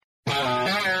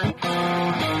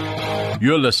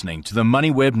You're listening to the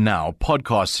MoneyWeb Now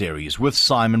podcast series with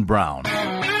Simon Brown.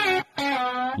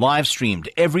 Live streamed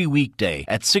every weekday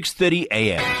at 6:30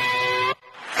 a.m.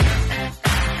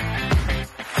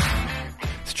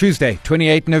 It's Tuesday,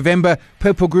 28 November.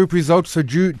 Purple Group results are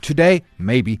due today,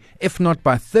 maybe. If not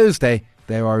by Thursday,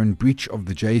 they are in breach of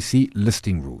the JSE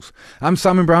listing rules. I'm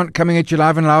Simon Brown, coming at you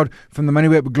live and loud from the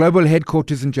MoneyWeb Global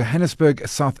Headquarters in Johannesburg,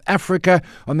 South Africa.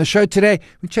 On the show today,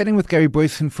 we're chatting with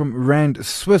Booysen from Rand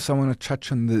Swiss. I want to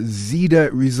touch on the Zeda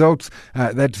results.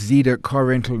 That's Zeda Car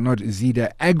Rental, not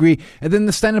Zeda Agri. And then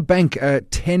the Standard Bank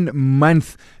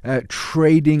 10-month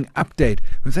trading update.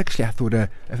 It was actually, I thought, a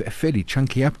fairly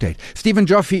chunky update. Steven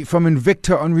Joffe from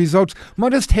Invicta on results.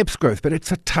 Modest Heps growth, but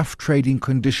it's a tough trading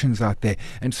conditions out there.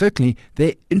 And certainly,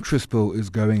 their interest bill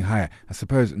is going higher. I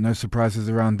suppose no surprises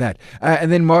around that.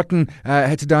 And then Martin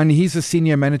Hatidani, he's a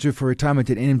senior manager for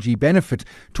retirement at NMG Benefits,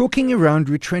 talking around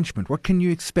retrenchment. What can you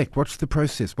expect? What's the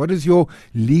process? What is your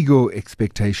legal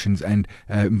expectations and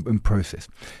process?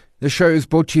 The show is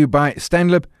brought to you by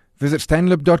Stanlib. Visit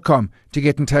stanlib.com to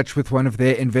get in touch with one of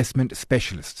their investment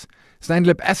specialists.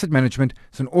 Stanlib Asset Management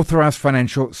is an authorized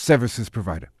financial services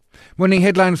provider. Morning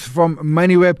headlines from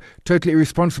MoneyWeb. Totally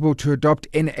irresponsible to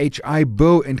adopt NHI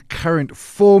bill in current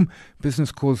form.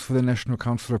 Business calls for the National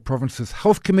Council of Provinces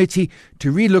Health Committee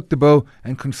to relook the bill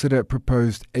and consider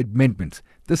proposed amendments.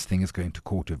 This thing is going to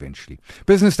court eventually.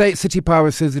 Business Day, City Power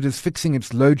says it is fixing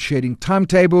its load shedding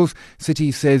timetables.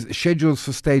 City says schedules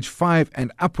for stage 5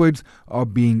 and upwards are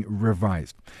being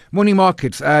revised. Morning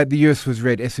markets, the US was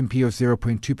red. S&P of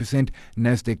 0.2%,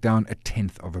 Nasdaq down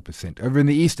 0.1%. Over in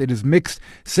the East, it is mixed.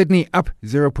 Sydney up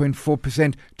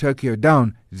 0.4%, Tokyo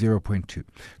down 0.2.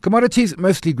 Commodities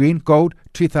mostly green. Gold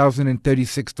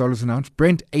 $2,036 an ounce.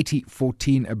 Brent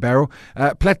 $80.14 a barrel.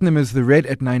 Platinum is the red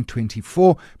at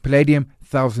 $924. Palladium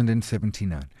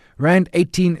 $1,079. Rand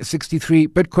 1863.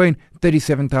 Bitcoin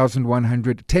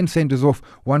 37,100. 10 cent is off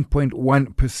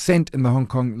 1.1% in the Hong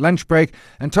Kong lunch break.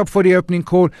 And top 40 opening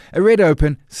call, a red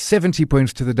open, 70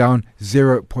 points to the down,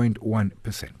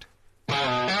 0.1%.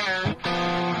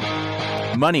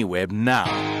 MoneyWeb Now,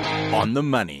 on the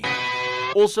money.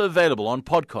 Also available on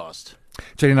podcast.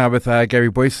 Chatting now with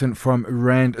Booysen from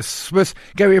Rand Swiss.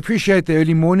 Gary, appreciate the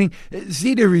early morning.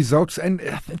 Zeda results, and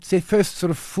it's their first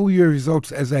sort of full year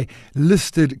results as a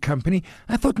listed company.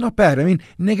 I thought not bad. I mean,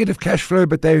 negative cash flow,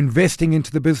 but they're investing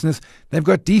into the business. They've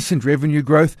got decent revenue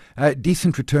growth,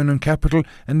 decent return on capital,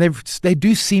 and they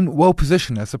do seem well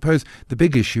positioned. I suppose the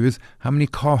big issue is how many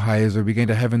car hires are we going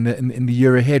to have in the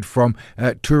year ahead from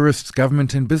tourists,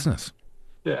 government, and business?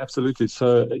 Yeah, absolutely.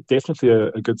 So definitely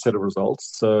a good set of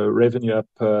results. So revenue up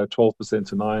 12%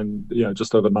 to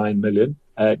just over 9 billion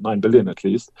at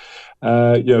least.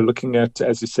 Looking at,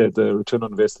 as you said, the return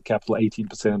on invested capital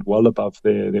 18%, well above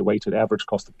their weighted average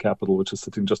cost of capital, which is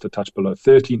sitting just a touch below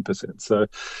 13%. So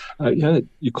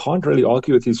you can't really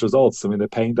argue with these results. I mean, they're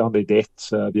paying down their debt.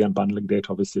 The unbundling debt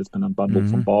obviously has been unbundled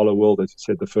from Barloworld. As you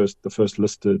said, the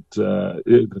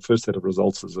first set of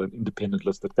results as an independent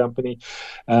listed company,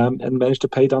 and managed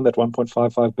to pay down that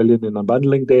 1.55 billion in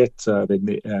unbundling debt.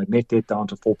 Their net debt down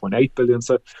to 4.8 billion.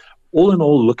 So all in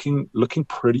all, looking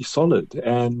pretty solid.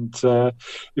 And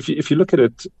if you look at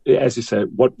it, as you say,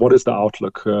 what is the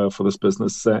outlook for this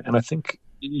business? And I think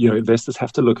investors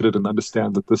have to look at it and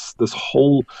understand that this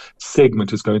whole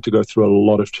segment is going to go through a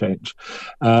lot of change.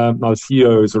 Now, the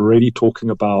CEO is already talking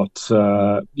about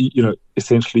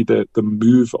essentially the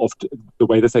move of the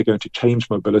way that they're going to change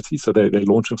mobility. So they're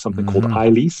launching something called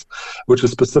iLease, which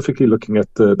is specifically looking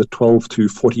at the 12 to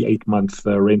 48 month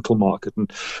rental market.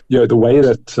 And the way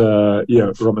that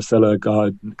Ramasela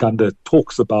Ganda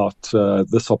talks about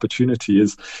this opportunity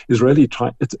is really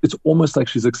trying. It's almost like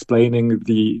she's explaining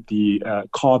the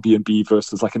car B&B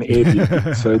versus like an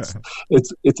Airbnb. So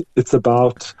it's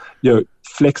about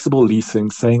flexible leasing,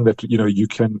 saying that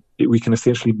we can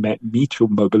essentially meet your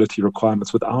mobility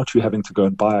requirements without you having to go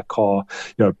and buy a car,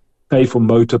 pay for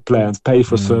motor plans, pay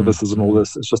for services and all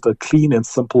this. It's just a clean and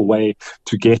simple way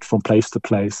to get from place to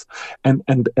place. And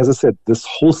as I said, this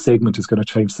whole segment is going to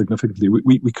change significantly.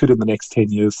 We could in the next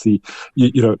 10 years see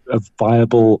a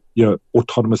viable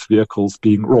autonomous vehicles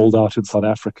being rolled out in South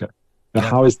Africa. Now,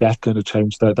 how is that going to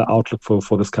change the outlook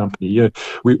for this company?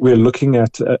 We're looking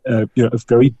at a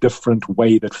very different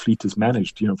way that fleet is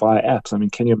managed, via apps. I mean,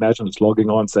 can you imagine it's logging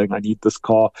on saying, I need this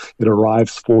car, it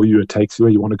arrives for you, it takes you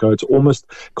where you want to go. It's almost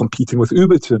competing with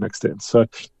Uber to an extent. So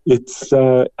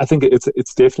I think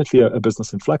it's definitely a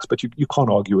business in flux, but you can't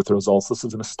argue with the results. This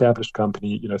is an established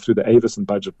company, through the Avis and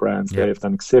Budget brands. They have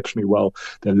done exceptionally well.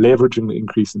 They're leveraging the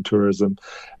increase in tourism,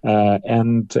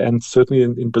 and certainly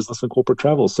in business and corporate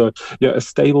travel. So a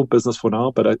stable business for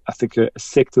now, but I think a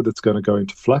sector that's going to go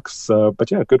into flux. But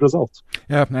good results.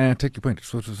 Yeah, I take your point.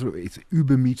 It's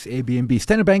Uber meets Airbnb.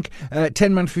 Standard Bank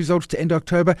 10-month results to end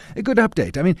October. A good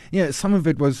update. I mean, some of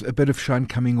it was a bit of shine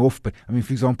coming off, but for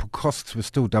example, costs were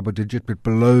still double-digit, but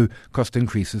below cost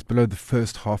increases, below the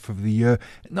first half of the year.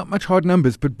 Not much hard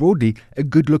numbers, but broadly a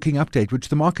good-looking update, which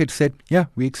the market said,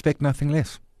 we expect nothing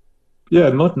less. Yeah,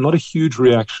 not a huge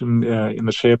reaction in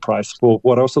the share price for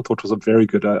what I also thought was a very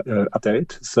good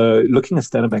update. So looking at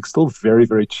Standard Bank, still very,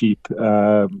 very cheap,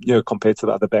 compared to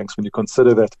the other banks. When you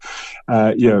consider that,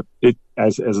 it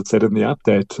as it said in the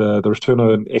update, the return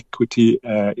on equity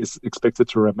is expected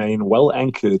to remain well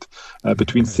anchored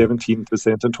between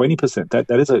 17% and 20%.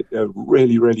 That is a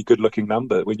really, really good looking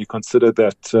number when you consider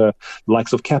that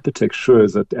likes of Capitec sure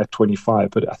is at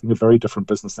 25, but I think a very different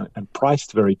business and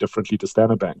priced very differently to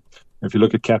Standard Bank. If you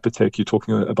look at Capitec, you're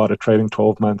talking about a trailing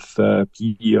 12-month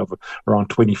PE of around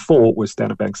 24, where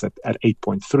Standard Bank's at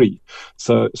 8.3.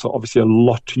 So obviously a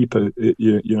lot cheaper,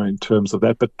 in terms of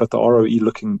that. But the ROE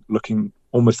looking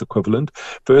almost equivalent.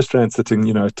 FirstRand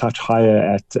sitting, a touch higher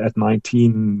at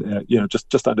 19,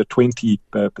 just under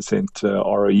 20%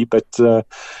 ROE, but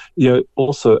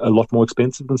also a lot more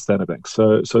expensive than Standard Bank.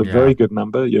 So very good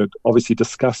number. Obviously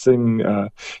discussing,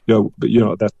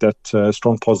 that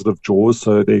strong positive jaws.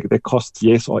 So their costs,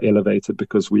 yes, are elevated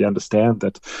because we understand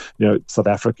that, South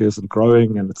Africa isn't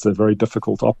growing and it's a very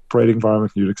difficult operating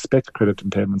environment. You'd expect credit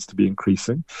impairments to be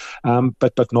increasing,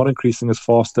 but not increasing as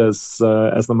fast as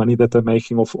the money that they're making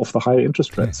off the higher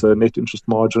interest rates. So net interest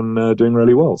margin doing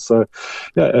really well. So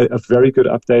a very good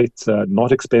update,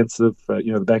 not expensive.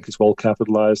 The bank is well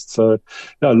capitalized. So it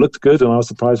looked good, and I was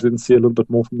surprised we didn't see a little bit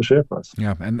more from the share price.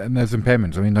 Yeah, and those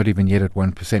impairments, not even yet at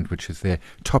 1%, which is their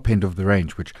top end of the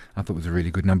range, which I thought was a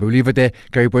really good number. We'll leave it there.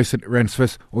 Gary Booysen, Rand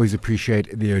Swiss, always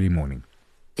appreciate the early morning.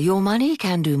 Your money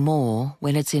can do more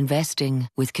when it's investing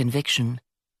with conviction.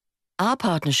 Our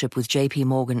partnership with JP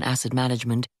Morgan Asset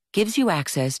Management gives you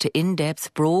access to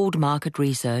in-depth, broad market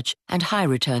research and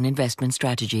high-return investment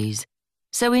strategies.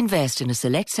 So invest in a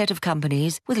select set of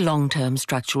companies with long-term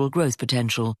structural growth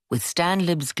potential with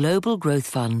Stanlib's Global Growth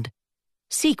Fund.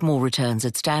 Seek more returns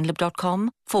at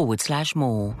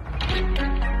stanlib.com/more.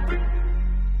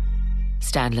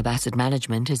 Stanlib Asset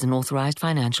Management is an authorized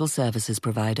financial services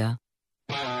provider.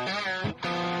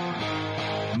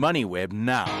 MoneyWeb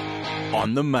now.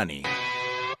 On the money.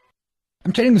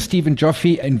 I'm chatting with Steven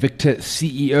Joffe, Invicta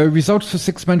CEO. Results for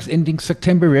 6 months ending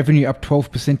September. Revenue up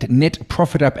 12%, net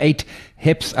profit up 8%,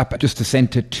 Heps up just a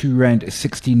cent at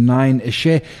R2.69 a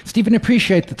share. Steven,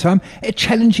 appreciate the time. A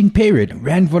challenging period.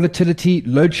 Rand volatility,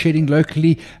 load shedding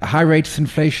locally, high rates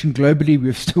inflation globally.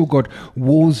 We've still got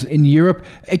wars in Europe.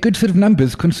 A good set of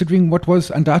numbers considering what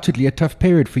was undoubtedly a tough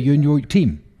period for you and your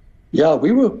team. Yeah,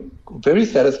 we were very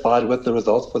satisfied with the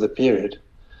results for the period.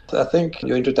 I think in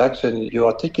your introduction, you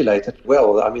articulated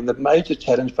well. I mean, the major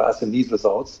challenge for us in these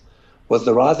results was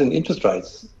the rise in interest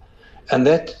rates. And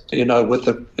that, with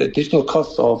the additional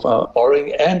costs of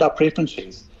borrowing and our preference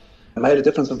shares, made a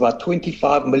difference of about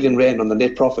 25 million Rand on the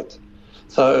net profit.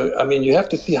 So, I mean, you have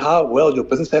to see how well your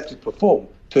business has to perform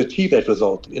to achieve that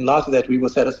result. In light of that, we were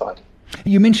satisfied.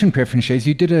 You mentioned preference shares.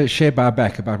 You did a share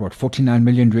buyback about 49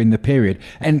 million during the period,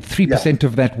 and 3%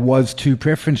 of that was to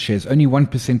preference shares, only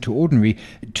 1% to ordinary,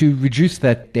 to reduce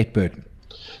that debt burden.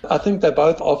 I think they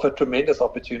both offer tremendous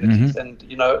opportunities. And,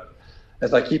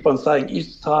 as I keep on saying,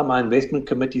 each time our investment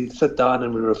committees sit down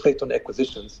and we reflect on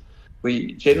acquisitions,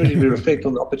 we reflect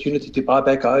on the opportunity to buy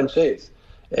back our own shares.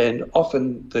 And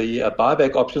often the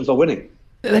buyback options are winning.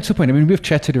 That's the point. I mean, we've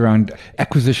chatted around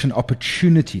acquisition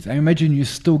opportunities. I imagine you're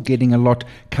still getting a lot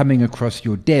coming across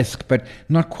your desk, but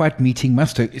not quite meeting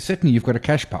muster. Certainly, you've got a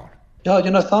cash pile.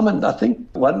 Yeah, Simon, I think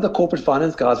one of the corporate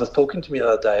finance guys was talking to me the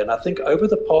other day, and I think over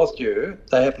the past year,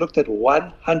 they have looked at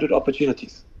 100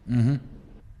 opportunities. And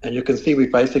you can see we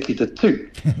basically did 2.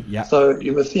 Yeah. So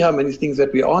you must see how many things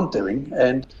that we aren't doing.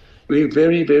 And we're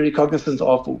very, very cognizant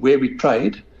of where we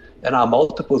trade and our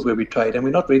multiples where we trade. And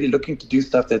we're not really looking to do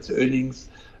stuff that's earnings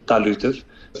dilutive.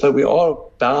 So we are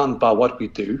bound by what we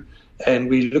do, and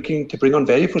we're looking to bring on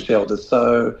value for shareholders.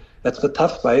 So that's a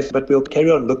tough space, but we'll carry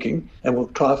on looking and we'll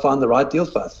try to find the right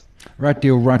deals for us. Right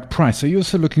deal, right price. So you're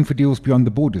also looking for deals beyond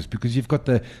the borders because you've got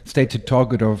the stated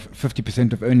target of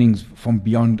 50% of earnings from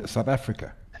beyond South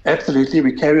Africa. Absolutely.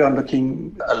 We carry on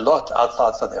looking a lot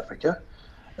outside South Africa.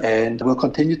 And we'll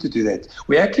continue to do that.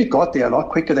 We actually got there a lot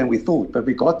quicker than we thought, but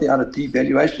we got there out of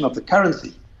devaluation of the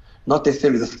currency, not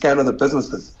necessarily the scale of the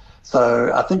businesses.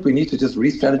 So I think we need to just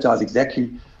re-strategize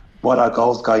exactly what our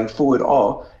goals going forward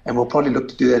are, and we'll probably look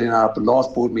to do that in our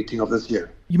last board meeting of this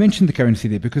year. You mentioned the currency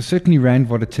there, because certainly rand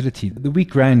volatility, the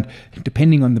weak rand,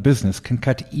 depending on the business, can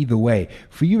cut either way.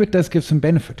 For you, it does give some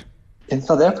benefit. In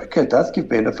South Africa, it does give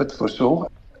benefits for sure.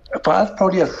 For us,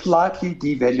 probably a slightly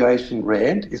devaluation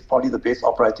rand is probably the best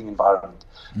operating environment.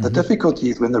 The difficulty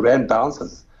is when the rand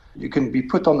bounces, you can be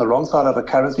put on the wrong side of a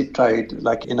currency trade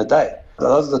like in a day.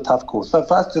 Those are the tough calls. So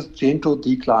for us, just gentle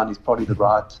decline is probably the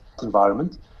right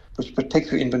environment, which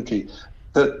protects your inventory.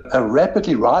 A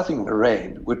rapidly rising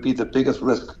rand would be the biggest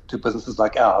risk to businesses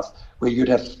like ours, where you'd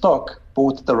have stock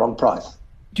bought at the wrong price.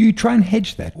 Do you try and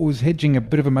hedge that, or is hedging a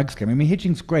bit of a mug's game? I mean,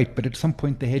 hedging's great, but at some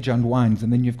point the hedge unwinds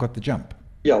and then you've got the jump.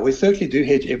 Yeah, we certainly do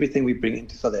hedge everything we bring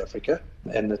into South Africa,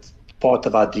 and it's part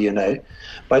of our DNA.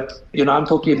 But, I'm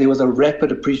talking if there was a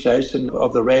rapid appreciation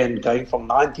of the rand going from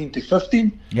 19 to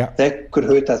 15, that could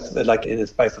hurt us like in a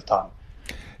space of time.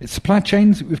 Supply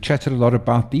chains, we've chatted a lot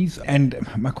about these, and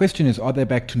my question is, are they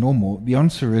back to normal? The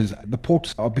answer is the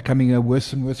ports are becoming a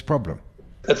worse and worse problem.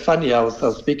 It's funny, I was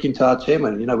speaking to our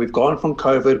chairman, we've gone from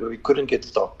COVID where we couldn't get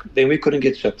stock, then we couldn't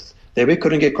get ships, then we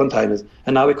couldn't get containers,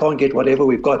 and now we can't get whatever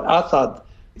we've got outside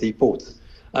the ports.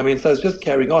 So it's just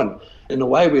carrying on. In a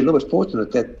way, we're a little bit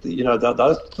fortunate that,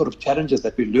 those sort of challenges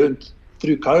that we learned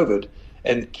through COVID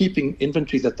and keeping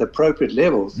inventories at the appropriate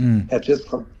levels have just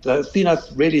seen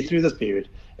us really through this period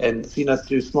and seen us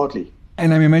through smartly.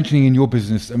 And I'm imagining in your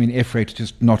business, air freight's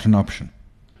just not an option.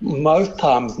 Most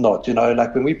times not.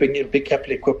 Like when we bring in big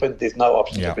capital equipment, there's no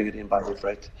option to bring it in by air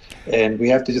freight. And we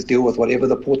have to just deal with whatever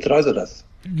the port throws at us.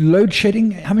 Load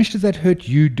shedding, how much does that hurt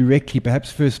you directly?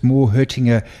 Perhaps first more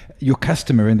hurting your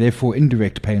customer and therefore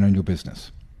indirect pain on your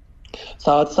business?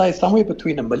 So I'd say somewhere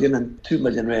between $1 million and $2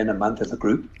 million rand a month as a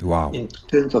group. Wow. In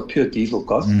terms of pure diesel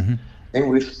costs. Then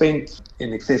we've spent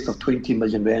in excess of 20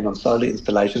 million rand on solar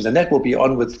installations, and that will be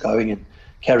onwards going and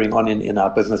carrying on in our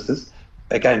businesses.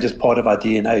 Again, just part of our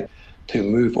DNA to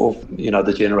move off,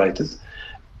 the generators.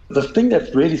 The thing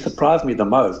that really surprised me the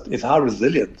most is how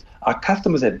resilient our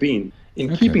customers have been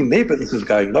in keeping their businesses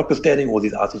going, notwithstanding all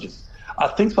these outages. I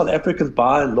think South Africans,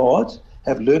 by and large,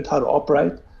 have learned how to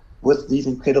operate with these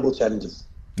incredible challenges.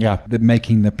 Yeah, they're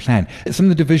making the plan. Some of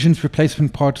the divisions,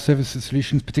 replacement parts, services,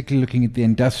 solutions, particularly looking at the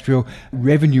industrial,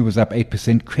 revenue was up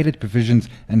 8%, credit provisions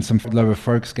and some lower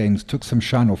forex gains took some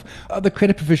shine off. Are the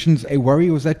credit provisions a worry,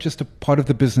 or is that just a part of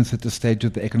the business at this stage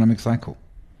of the economic cycle?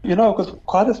 It was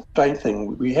quite a strange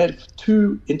thing. We had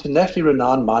two internationally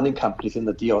renowned mining companies in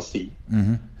the DRC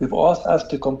who've asked us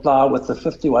to comply with the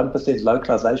 51%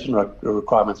 localization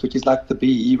requirements, which is like the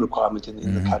BEE requirement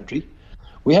in the country.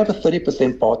 We have a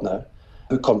 30% partner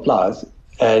who complies,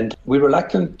 and we're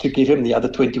reluctant to give him the other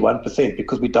 21%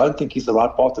 because we don't think he's the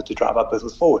right partner to drive our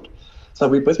business forward. So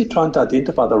we're busy trying to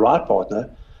identify the right partner,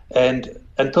 and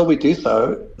until we do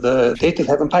so, the debtors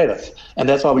haven't paid us, and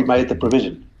that's why we made the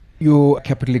provision. Your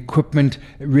capital equipment,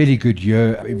 really good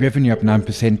year, revenue up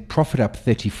 9%, profit up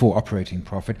 34%, operating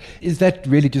profit. Is that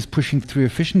really just pushing through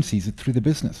efficiencies through the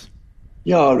business?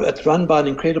 Yeah, it's run by an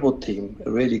incredible team,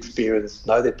 really experienced,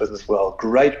 know their business well,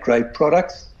 great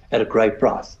products at a great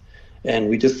price. And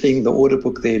we're just seeing the order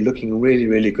book there looking really,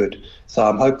 really good. So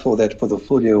I'm hopeful that for the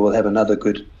full year we'll have another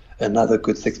good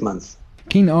 6 months.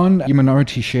 Keen on your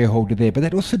minority shareholder there, but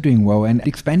they're also doing well and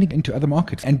expanding into other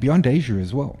markets and beyond Asia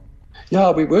as well. Yeah,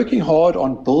 we're working hard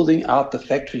on building out the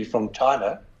factory from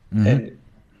China and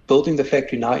building the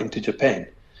factory now into Japan.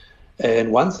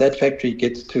 And once that factory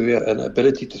gets to an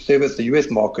ability to service the US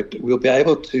market, we'll be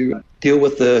able to deal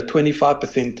with the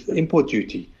 25% import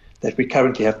duty that we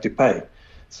currently have to pay.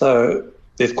 So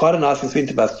there's quite a nice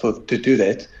incentive to do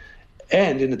that.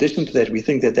 And in addition to that, we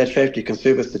think that factory can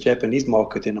service the Japanese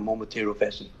market in a more material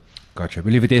fashion. Gotcha.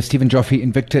 We'll leave it there. Steven Joffe,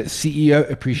 Invicta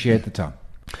CEO. Appreciate the time.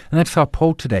 And that's our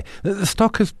poll today. The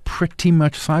stock is pretty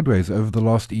much sideways over the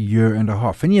last year and a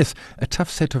half. And yes, a tough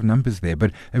set of numbers there,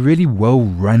 but a really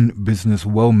well-run business,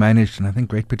 well-managed, and I think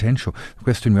great potential. The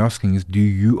question we're asking is, do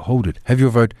you hold it? Have your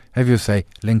vote, have your say,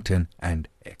 LinkedIn and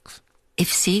X.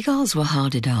 If seagulls were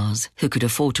Hatidars who could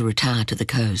afford to retire to the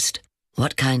coast,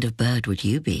 what kind of bird would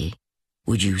you be?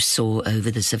 Would you soar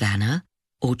over the savannah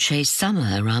or chase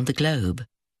summer around the globe?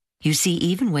 You see,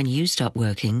 even when you stop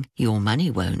working, your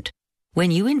money won't. When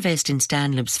you invest in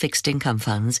Stanlib's fixed income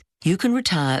funds, you can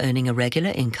retire earning a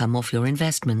regular income off your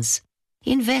investments.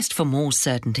 Invest for more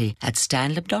certainty at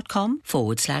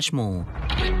stanlib.com/more.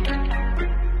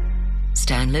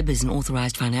 Stanlib is an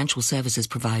authorized financial services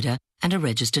provider and a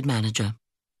registered manager.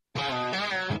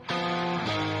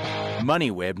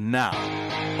 MoneyWeb now.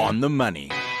 On the money.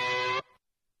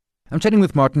 I'm chatting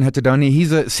with Martin Hatidani.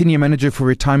 He's a senior manager for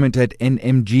retirement at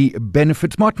NMG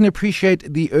Benefits. Martin,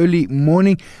 appreciate the early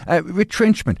morning.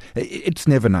 Retrenchment. It's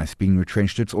never nice being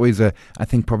retrenched. It's always, I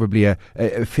think, probably a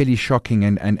fairly shocking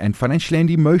and financially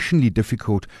and emotionally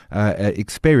difficult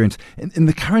experience. In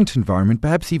the current environment,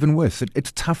 perhaps even worse.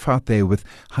 It's tough out there with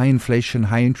high inflation,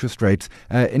 high interest rates,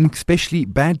 and especially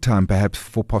bad time, perhaps,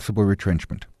 for possible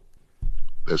retrenchment.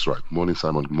 That's right. Morning,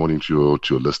 Simon. Good morning to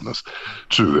your listeners.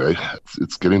 True, eh?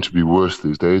 It's getting to be worse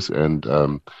these days. And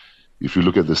if you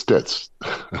look at the stats,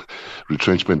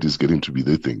 retrenchment is getting to be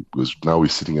the thing, because now we're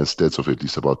sitting at stats of at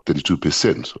least about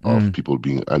 32% of people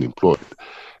being unemployed.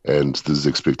 And this is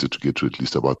expected to get to at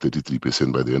least about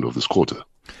 33% by the end of this quarter.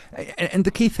 And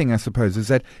the key thing, I suppose, is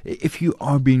that if you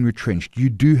are being retrenched, you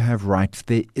do have rights.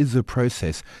 There is a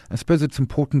process. I suppose it's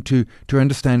important to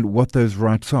understand what those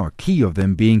rights are. Key of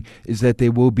them being is that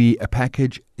there will be a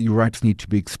package. Your rights need to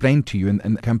be explained to you,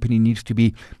 and the company needs to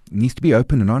be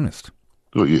open and honest.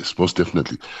 Oh, yes, most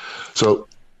definitely. So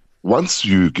once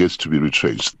you get to be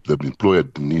retrenched, the employer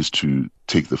needs to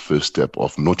take the first step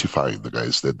of notifying the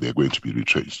guys that they're going to be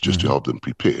retrenched, just to help them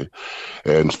prepare.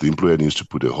 And the employer needs to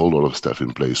put a whole lot of stuff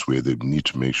in place where they need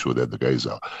to make sure that the guys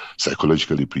are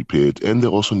psychologically prepared, and they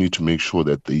also need to make sure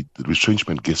that the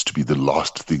retrenchment gets to be the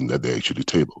last thing that they actually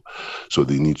table. So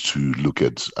they need to look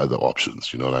at other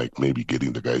options, like maybe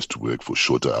getting the guys to work for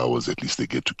shorter hours, at least they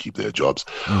get to keep their jobs,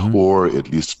 or at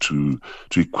least to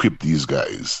equip these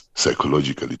guys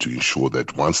psychologically to ensure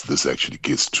that once this actually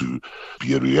gets to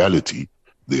be a reality,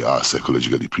 they are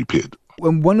psychologically prepared.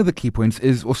 Well, one of the key points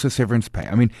is also severance pay.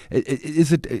 I mean,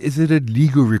 is it a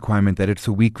legal requirement that it's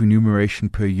a week remuneration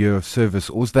per year of service,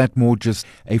 or is that more just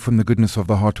from the goodness of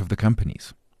the heart of the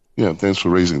companies? Yeah, thanks for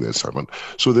raising that, Simon.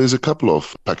 So there's a couple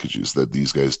of packages that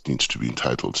these guys need to be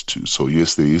entitled to. So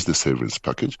yes, there is the severance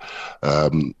package.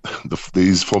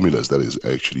 There's formulas that is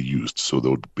actually used. So they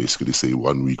would basically say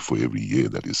 1 week for every year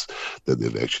that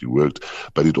they've actually worked.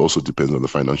 But it also depends on the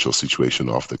financial situation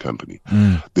of the company.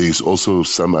 There's also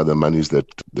some other monies that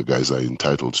the guys are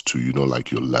entitled to,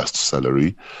 like your last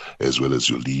salary, as well as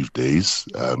your leave days.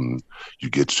 You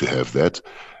get to have that.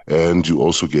 And you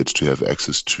also get to have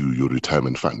access to your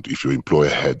retirement fund if your employer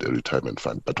had a retirement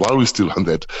fund. But while we're still on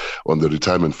the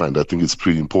retirement fund, I think it's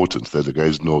pretty important that the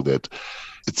guys know that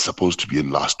it's supposed to be a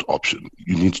last option.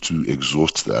 You need to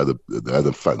exhaust the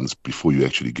other funds before you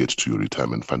actually get to your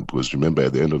retirement fund. Because remember,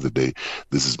 at the end of the day,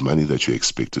 this is money that you're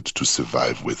expected to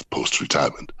survive with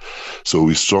post-retirement. So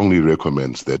we strongly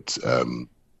recommend that,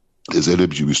 as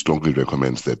LMG, we strongly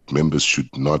recommend that members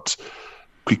should not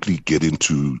quickly get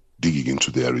into digging into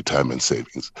their retirement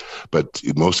savings. But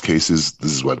in most cases,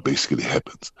 this is what basically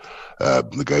happens.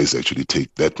 The guys actually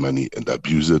take that money and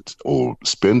abuse it or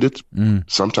spend it,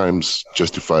 sometimes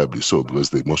justifiably so,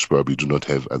 because they most probably do not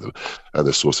have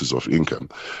other sources of income.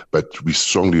 But we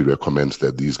strongly recommend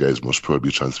that these guys most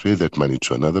probably transfer that money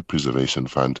to another preservation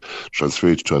fund, transfer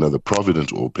it to another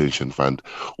provident or pension fund,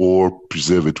 or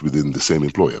preserve it within the same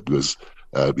employer, because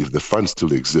if the fund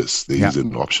still exists, there is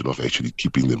an option of actually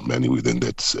keeping the money within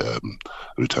that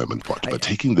retirement pot. But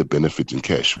taking the benefit in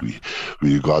cash, we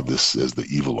regard this as the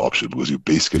evil option, because you're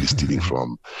basically stealing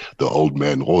from the old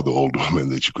man or the old woman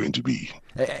that you're going to be.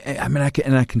 I mean, I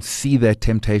can see that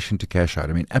temptation to cash out.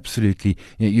 I mean, absolutely.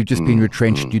 You've just been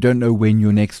retrenched. You don't know when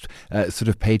your next sort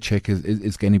of paycheck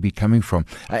is going to be coming from.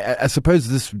 I suppose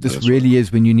this really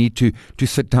is when you need to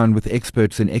sit down with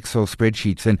experts in Excel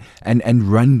spreadsheets and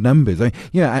run numbers.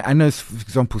 I know, for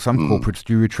example, some corporates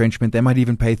do retrenchment. They might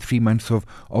even pay 3 months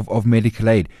of medical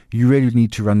aid. You really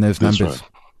need to run those numbers. Right.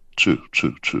 True.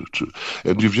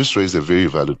 And you've just raised a very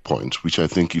valid point, which I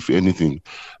think, if anything,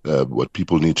 what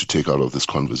people need to take out of this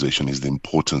conversation is the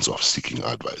importance of seeking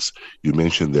advice. You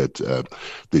mentioned that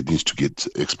they need to get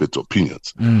expert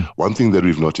opinions. One thing that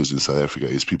we've noticed in South Africa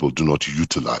is people do not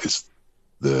utilize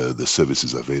the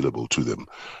services available to them.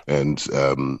 And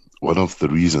one of the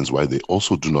reasons why they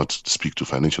also do not speak to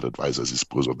financial advisors is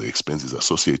because of the expenses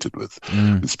associated with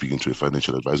speaking to a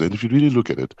financial advisor. And if you really look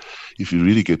at it, if you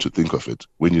really get to think of it,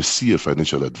 when you see a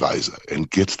financial advisor and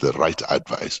get the right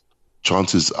advice,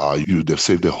 chances are you'd have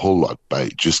saved a whole lot by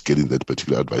just getting that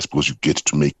particular advice, because you get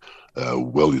to make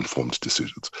well-informed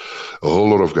decisions. A whole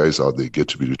lot of guys out there get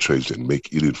to be retrenched and make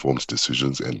ill-informed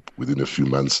decisions, and within a few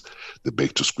months, they're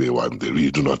back to square one. They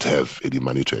really do not have any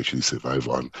money to actually survive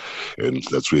on. And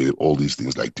that's where all these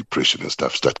things like depression and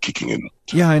stuff start kicking in.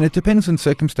 Yeah, and it depends on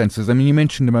circumstances. I mean, you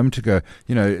mentioned a moment ago,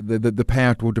 the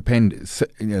payout will depend.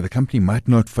 The company might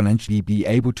not financially be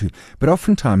able to, but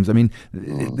oftentimes, I mean,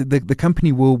 the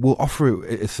company will offer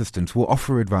assistance, will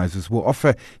offer advisors, will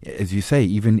offer, as you say,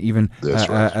 even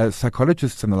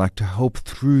psychologists and the like to help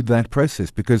through that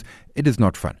process, because it is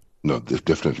not fun. No,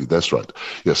 definitely. That's right.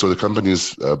 Yeah, so the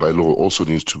companies, by law, also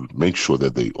needs to make sure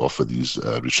that they offer these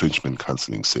retrenchment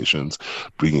counseling sessions,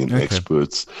 bring in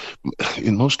experts.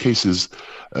 In most cases,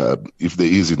 if there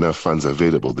is enough funds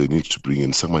available, they need to bring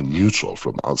in someone neutral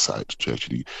from outside to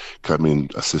actually come in,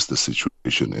 assess the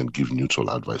situation, and give neutral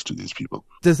advice to these people.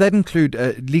 Does that include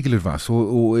legal advice?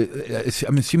 Or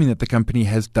I'm assuming that the company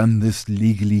has done this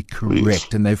legally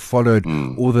correct, and they've followed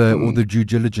all the due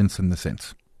diligence in the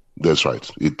sense? That's right.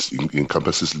 It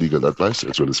encompasses legal advice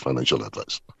as well as financial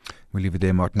advice. We'll leave it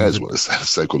there, Martin. As well as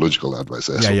psychological advice.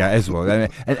 As well.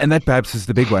 And that perhaps is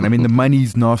the big one. I mean, the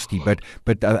money's nasty, but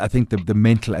I think the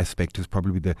mental aspect is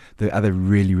probably the other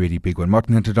really, really big one.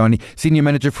 Martin Hatidani, Senior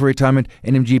Manager for Retirement,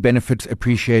 NMG Benefits.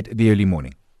 Appreciate the early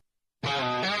morning.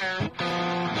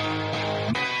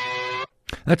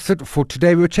 That's it for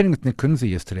today. We were chatting with Nick Kunze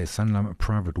yesterday, Sanlam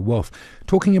Private Wealth,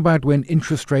 talking about when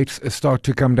interest rates start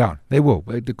to come down. They will.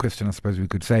 The question, I suppose we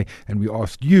could say, and we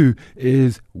asked you,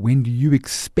 is when do you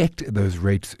expect those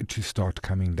rates to start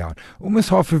coming down? Almost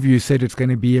half of you said it's going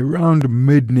to be around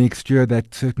mid next year.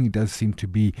 That certainly does seem to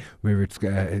be where it's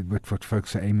what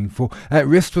folks are aiming for.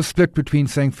 Rest was split between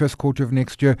saying first quarter of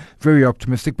next year, very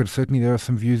optimistic, but certainly there are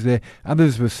some views there.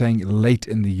 Others were saying late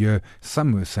in the year.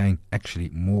 Some were saying actually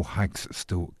more hikes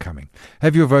still coming.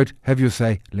 Have your vote, have your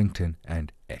say, LinkedIn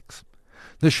and X.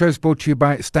 This show is brought to you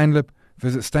by Stanlib.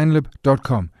 Visit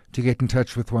stanlib.com to get in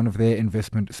touch with one of their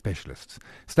investment specialists.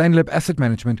 Stanlib Asset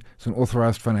Management is an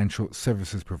authorized financial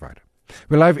services provider.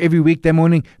 We're live every weekday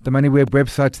morning, the MoneyWeb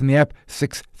website and the app,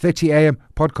 6:30 a.m.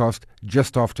 podcast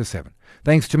just after 7.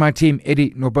 Thanks to my team,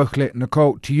 Eddie, Norbochle,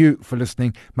 Nicole, to you for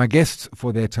listening, my guests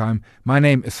for their time. My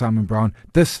name is Simon Brown.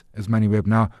 This is MoneyWeb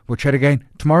Now. We'll chat again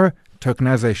tomorrow.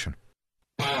 Tokenization.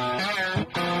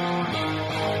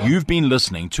 You've been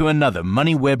listening to another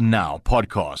MoneyWeb Now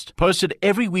podcast, posted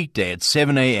every weekday at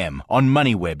 7 a.m. on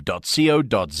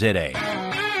moneyweb.co.za.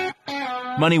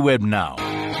 MoneyWeb Now,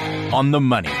 on the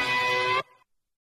money.